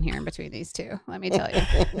weird sitting here in between these two. Let me tell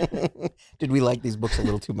you. Did we like these books a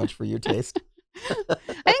little too much for your taste?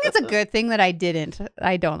 I think it's a good thing that I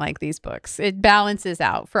don't like these books. It balances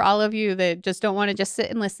out for all of you that just don't want to just sit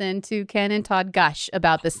and listen to Ken and Todd gush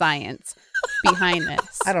about the science behind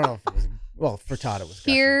this. I don't know if it was, well, for Todd it was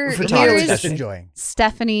Here was is just enjoying.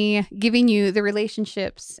 Stephanie giving you the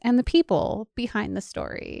relationships and the people behind the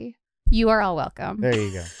story. You are all welcome. There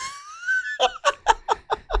you go.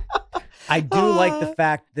 I do like the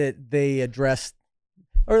fact that they addressed,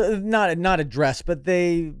 or not address, but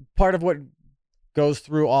part of what goes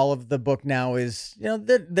through all of the book now is,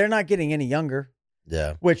 they're not getting any younger.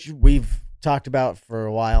 Yeah. Which we've talked about for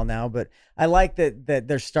a while now, but I like that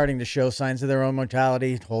they're starting to show signs of their own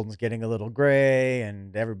mortality. Holden's getting a little gray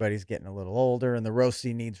and everybody's getting a little older, and the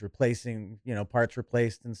Rosie needs replacing, parts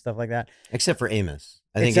replaced and stuff like that. Except for Amos.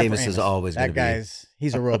 I think Amos is always going to be. That guy's,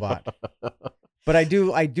 he's a robot. But I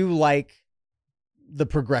do like the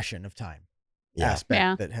progression of time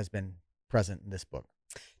aspect that has been present in this book.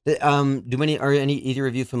 Are either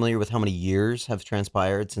of you familiar with how many years have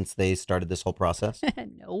transpired since they started this whole process?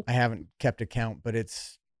 No. I haven't kept account, but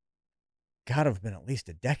it's got to have been at least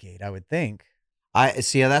a decade, I would think. I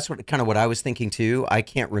see. That's what I was thinking too. I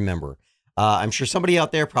can't remember. I'm sure somebody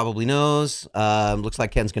out there probably knows. Looks like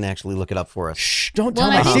Ken's going to actually look it up for us. Shh, don't tell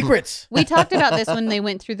my secrets. We talked about this when they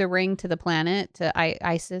went through the ring to the planet, to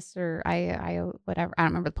Isis or I whatever. I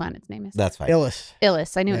don't remember the planet's name is. That's fine.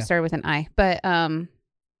 Illis. I knew it started with an I. But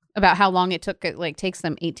about how long it took. It takes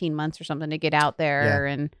them 18 months or something to get out there.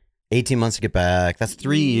 And 18 months to get back. That's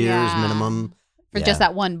 3 years minimum. For just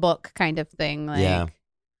that one book kind of thing.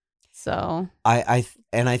 So. I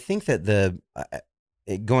think that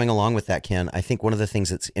going along with that, Ken, I think one of the things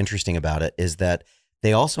that's interesting about it is that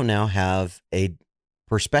they also now have a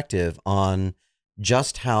perspective on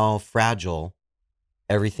just how fragile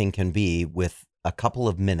everything can be with a couple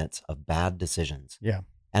of minutes of bad decisions. Yeah.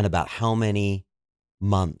 And about how many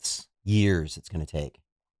months, years it's going to take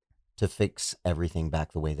to fix everything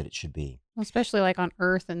back the way that it should be. Well, especially on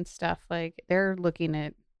Earth and stuff, they're looking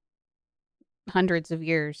at hundreds of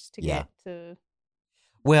years to get to.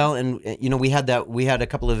 Well, and we had a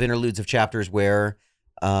couple of interludes of chapters where,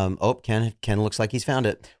 Ken looks like he's found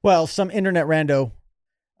it. Well, some internet rando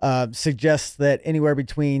suggests that anywhere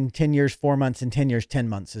between 10 years, 4 months, and 10 years, 10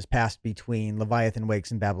 months has passed between Leviathan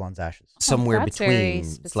Wakes and Babylon's Ashes. Somewhere that's between, very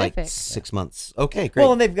it's specific. 6 months. Okay, great.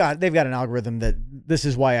 Well, and they've got an algorithm that this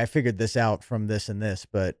is why I figured this out from this and this,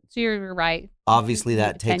 but so you're right. Obviously,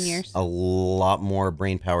 that 10 takes years. a lot more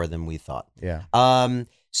brain power than we thought. Yeah.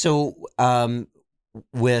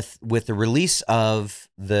 With the release of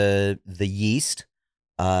the yeast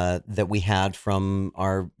that we had from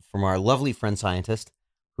our lovely friend scientist,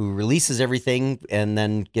 who releases everything and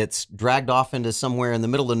then gets dragged off into somewhere in the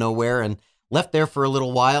middle of nowhere and left there for a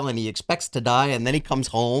little while, and he expects to die, and then he comes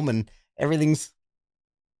home and everything's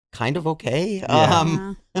kind of okay.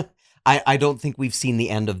 Yeah. I don't think we've seen the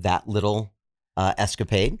end of that little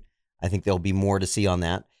escapade. I think there'll be more to see on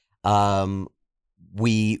that.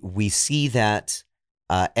 we see that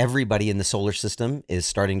everybody in the solar system is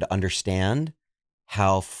starting to understand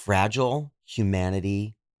how fragile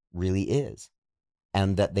humanity really is,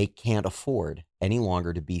 and that they can't afford any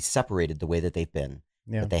longer to be separated the way that they've been.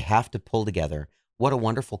 Yeah. That they have to pull together. What a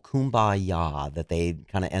wonderful kumbaya that they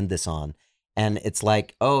kind of end this on. And it's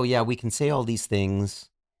like, oh yeah, we can say all these things,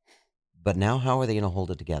 but now how are they going to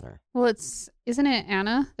hold it together? Well, isn't it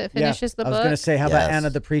Anna that finishes the I book? was going to say, how about Yes. Anna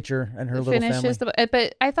the preacher and her little finishes family? the book,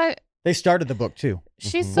 but I thought They started the book too.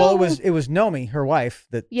 she's Mhm. so Well, it was Nomi, her wife,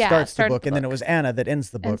 that starts the started book, and then it was Anna that ends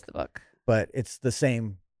the book. ends the book. But it's the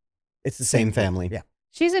same. It's the Same same family. Yeah.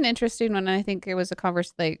 She's an interesting one. And I think it was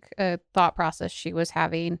a thought process she was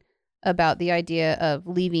having about the idea of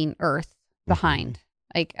leaving Earth behind,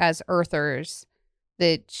 like as Earthers,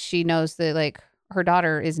 that she knows that like her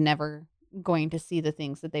daughter is never going to see the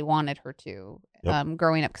things that they wanted her to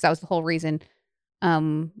growing up. Because that was the whole reason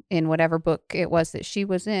in whatever book it was that she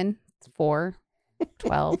was in, 4,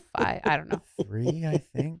 12, 5, I don't know. 3, I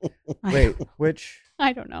think. Wait, which?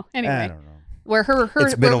 I don't know. Anyway. I don't know. Where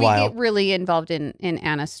It's been where a we while. get really involved in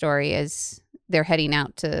Anna's story is they're heading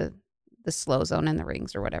out to the slow zone and the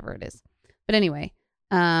rings or whatever it is. But anyway,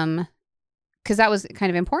 because that was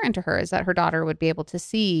kind of important to her, is that her daughter would be able to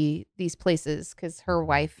see these places, because her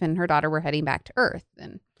wife and her daughter were heading back to Earth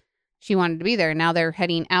and she wanted to be there. Now they're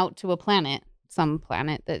heading out to a planet, some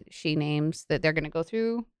planet that she names, that they're going to go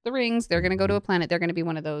through the rings. They're going to go to a planet. They're going to be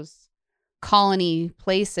one of those colony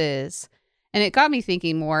places. And it got me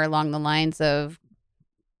thinking more along the lines of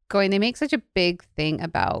they make such a big thing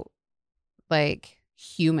about like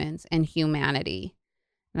humans and humanity.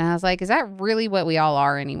 And I was like, is that really what we all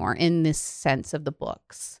are anymore in this sense of the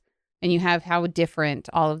books? And you have how different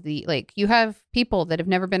all of the, like, you have people that have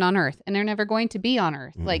never been on Earth and they're never going to be on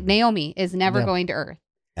Earth. Like Naomi is never going to Earth.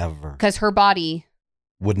 Ever. Because her body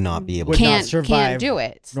Would not be able Would to. not can't survive do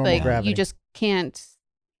it. normal Like gravity. you just can't,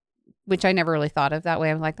 which I never really thought of that way.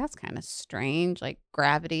 I'm like, that's kind of strange, like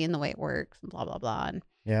gravity and the way it works and blah, blah, blah. And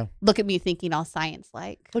Yeah. look at me thinking all science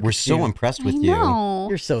like. Look We're at so you. impressed with I you. know.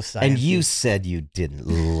 You're so sciencey. And you said you didn't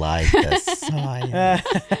like the science.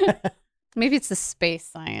 Maybe it's the space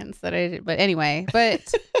science that I did, but anyway,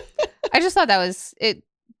 but I just thought that was it.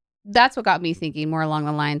 That's what got me thinking more along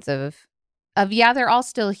the lines of yeah, they're all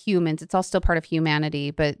still humans. It's all still part of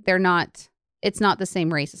humanity, but they're not. It's not the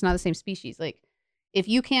same race. It's not the same species. Like if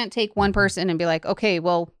you can't take one person and be like, okay,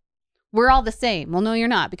 well, we're all the same. Well, no, you're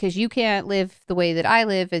not, because you can't live the way that I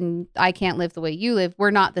live and I can't live the way you live.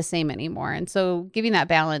 We're not the same anymore. And so giving that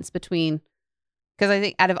balance between, because I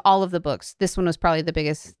think out of all of the books, this one was probably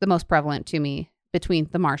the most prevalent to me, between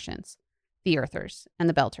the Martians, the Earthers, and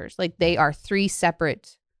the Belters. Like they are 3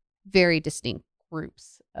 separate, very distinct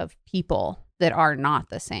groups of people that are not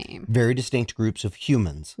the same. Very distinct groups of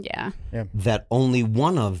humans Yeah. that only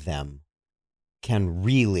one of them can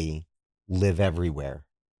really live everywhere.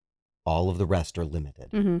 All of the rest are limited.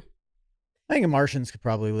 Mm-hmm. I think Martians could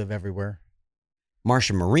probably live everywhere.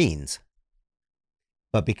 Martian Marines.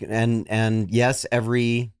 But and yes,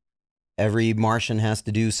 every Martian has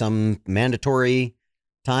to do some mandatory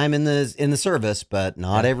time in the service, but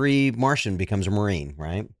not every Martian becomes a Marine,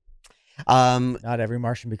 right? Not every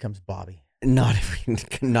Martian becomes Bobby. Not every I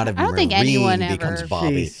don't think Marine anyone becomes ever-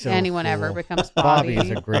 Bobby. She's so Anyone ever cool. becomes Bobby Bobby.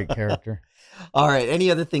 is a great character. All right. Any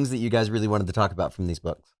other things that you guys really wanted to talk about from these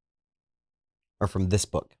books? Or from this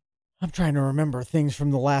book? I'm trying to remember things from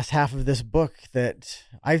the last half of this book that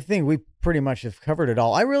I think we pretty much have covered it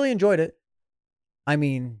all. I really enjoyed it. I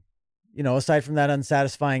mean, you know, aside from that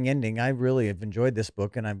unsatisfying ending, I really have enjoyed this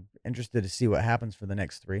book, and I'm interested to see what happens for the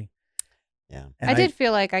next 3. Yeah. And I did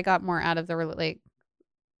feel like I got more out of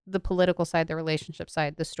the political side, the relationship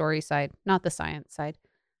side, the story side, not the science side.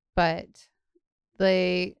 But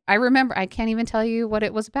I remember, I can't even tell you what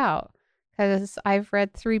it was about because I've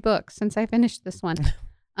read 3 books since I finished this one.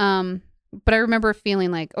 But I remember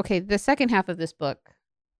feeling like, okay, the second half of this book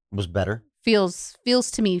Was better? feels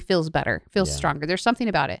better, feels Yeah. stronger. There's something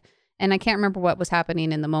about it. And I can't remember what was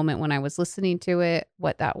happening in the moment when I was listening to it,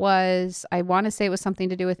 what that was. I want to say it was something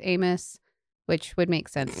to do with Amos, which would make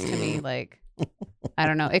sense to me. Like, I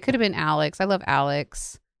don't know. It could have been Alex. I love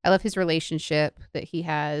Alex. I love his relationship that he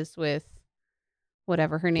has with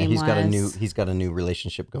whatever her name he's was. he's got a new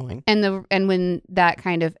relationship going. And when that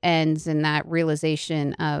kind of ends and that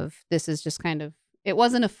realization of this is just kind of, it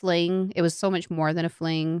wasn't a fling. It was so much more than a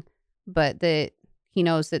fling, but that he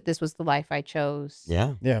knows that this was the life I chose.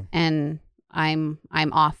 Yeah. Yeah. And I'm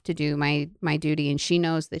off to do my duty, and she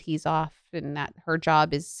knows that he's off and that her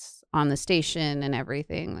job is on the station and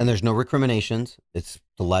everything. And there's no recriminations. It's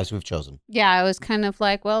the lives we've chosen. Yeah, I was kind of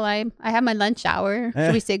like, well, I have my lunch hour.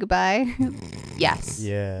 Should we say goodbye? Yes.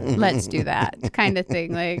 Yeah. Let's do that kind of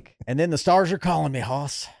thing. Like, And then the stars are calling me,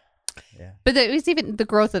 Hoss. Yeah. but it was even the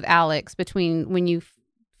growth of Alex between when you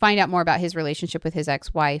find out more about his relationship with his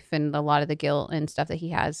ex-wife and a lot of the guilt and stuff that he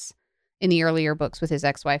has in the earlier books with his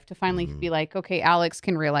ex-wife, to finally be like, okay, Alex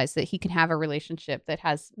can realize that he can have a relationship that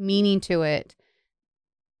has meaning to it,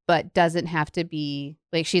 but doesn't have to be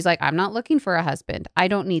like, she's like, I'm not looking for a husband. I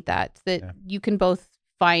don't need that. That you can both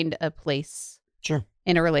find a place Sure.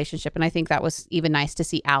 in a relationship. And I think that was even nice to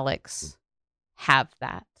see Alex have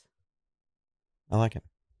that. I like it.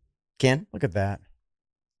 Ken? Look at that.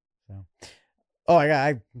 So, oh,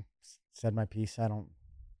 I said my piece. I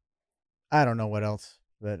don't know what else,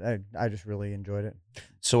 but I just really enjoyed it.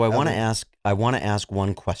 So I want to ask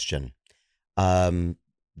one question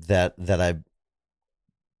that I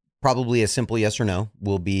probably a simple yes or no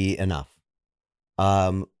will be enough.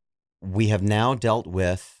 We have now dealt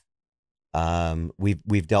with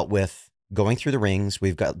we've dealt with going through the rings.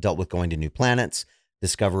 We've dealt with going to new planets,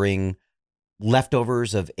 discovering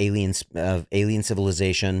leftovers of alien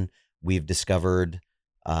civilization. We've discovered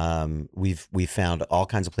we've found all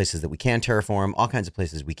kinds of places that we can terraform, all kinds of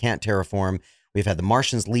places we can't terraform. We've had the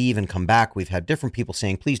Martians leave and come back. We've had different people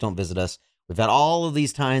saying, please don't visit us. We've had all of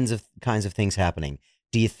these kinds of things happening.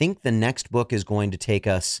 Do you think the next book is going to take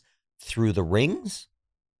us through the rings?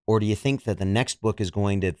 Or do you think that the next book is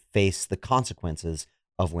going to face the consequences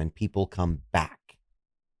of when people come back?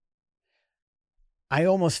 I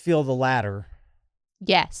almost feel the latter.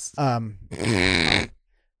 Yes. Didn't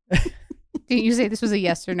you say this was a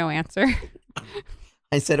yes or no answer?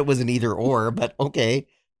 I said it was an either or, but okay.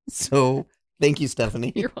 So thank you,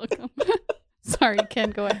 Stephanie. You're welcome. Sorry, Ken,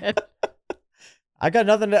 go ahead. I got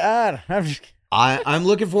nothing to add. I'm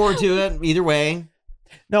looking forward to it either way.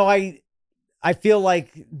 No, I feel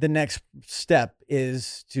like the next step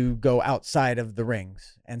is to go outside of the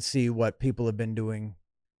rings and see what people have been doing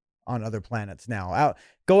on other planets now.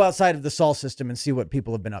 Go outside of the Sol system and see what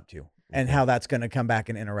people have been up to and how that's going to come back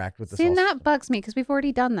and interact with the Sol system. That bugs me because we've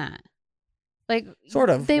already done that. Like, sort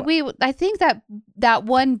of. I think that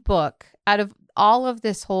one book out of all of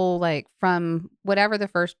this whole, like, from whatever the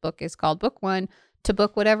first book is called, book 1 to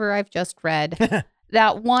book whatever I've just read,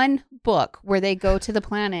 that one book where they go to the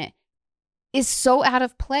planet is so out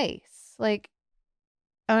of place. Like,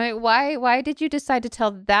 I mean, why did you decide to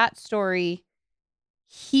tell that story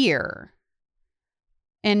here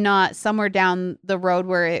and not somewhere down the road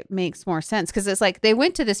where it makes more sense? Because it's like they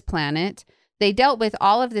went to this planet, they dealt with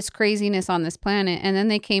all of this craziness on this planet, and then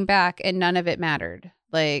they came back and none of it mattered.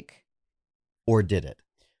 Like, or did it?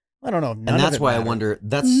 I don't know. And that's why mattered. I wonder.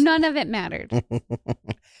 None of it mattered.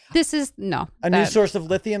 This is new source of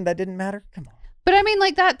lithium that didn't matter. Come on. But I mean,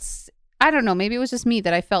 like, I don't know. Maybe it was just me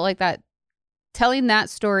that I felt like that. Telling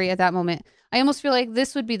that story at that moment, I almost feel like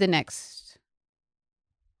this would be the next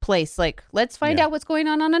place. Like, let's find out what's going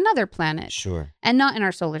on another planet. Sure. And not in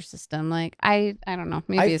our solar system. Like, I don't know.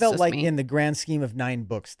 Maybe I felt like in the grand scheme of 9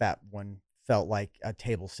 books, that one felt like a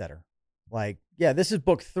table setter. Like, yeah, this is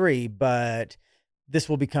book 3, but this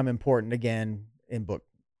will become important again in book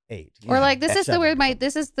 8. Or like, this is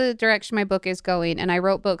the direction my book is going. And I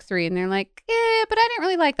wrote book 3 and they're like, but I didn't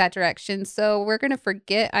really like that direction. So we're going to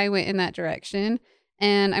forget I went in that direction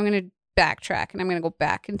and I'm going to backtrack and I'm going to go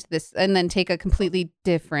back into this and then take a completely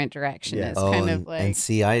different direction. Yeah. It's kind of like, and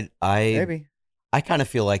see, I kind of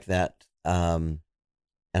feel like that. And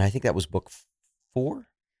I think that was book 4.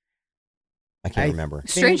 I can't remember.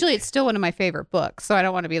 Strangely, it's still one of my favorite books. So I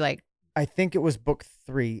don't want to be like, I think it was book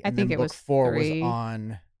 3. And I think then it book was 4 3.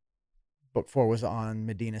 Book 4 was on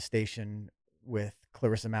Medina Station with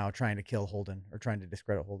Clarissa Mao trying to kill Holden or trying to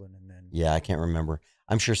discredit Holden, and then I can't remember.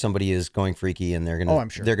 I'm sure somebody is going freaky, and they're gonna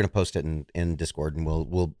they're gonna post it in Discord, and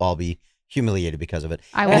we'll all be humiliated because of it.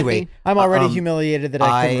 Anyway, I'm already humiliated that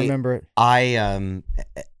I couldn't remember it. I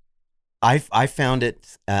found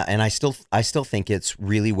it, and I still think it's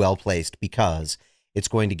really well placed because it's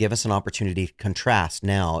going to give us an opportunity to contrast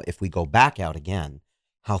now if we go back out again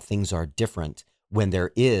how things are different when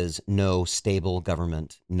there is no stable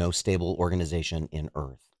government, no stable organization in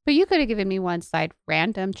Earth. But you could have given me one side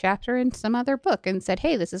random chapter in some other book and said,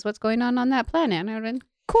 hey, this is what's going on that planet. And I would have been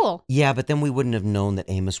cool. Yeah, but then we wouldn't have known that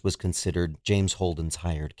Amos was considered James Holden's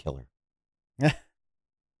hired killer.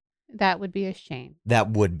 That would be a shame. That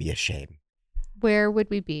would be a shame. Where would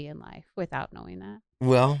we be in life without knowing that?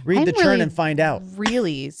 Well, read the churn and find out.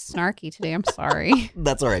 Really snarky today. I'm sorry.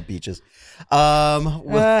 That's all right, Peaches. I'll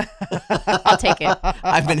take it.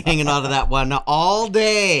 I've been hanging on to that one all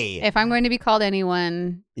day. If I'm going to be called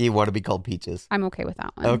anyone, you want to be called Peaches. I'm okay with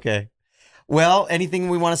that one. Okay. Well, anything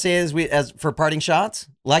we want to say as for parting shots?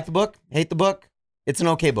 Like the book? Hate the book? It's an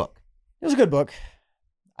okay book. It was a good book.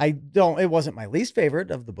 It wasn't my least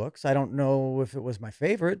favorite of the books. I don't know if it was my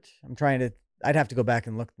favorite. I'd have to go back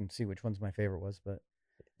and look and see which one's my favorite was,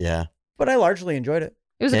 Yeah. but I largely enjoyed it.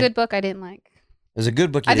 It was Okay. a good book I didn't like. It was a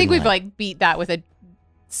good book. I think we've like beat that with a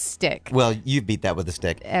stick. Well, you beat that with a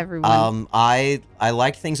stick. Everyone. I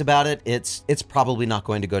liked things about it. It's probably not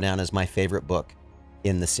going to go down as my favorite book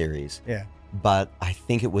in the series. Yeah. But I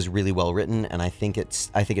think it was really well written, and I think it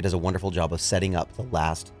does a wonderful job of setting up the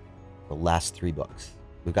last 3 books.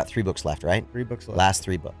 We've got 3 books left, right? 3 books left. Last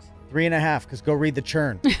 3 books. 3.5, because go read The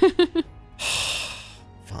Churn.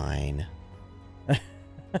 Fine.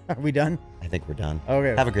 Are we done? I think we're done.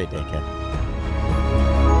 Okay. Have a great day, kid.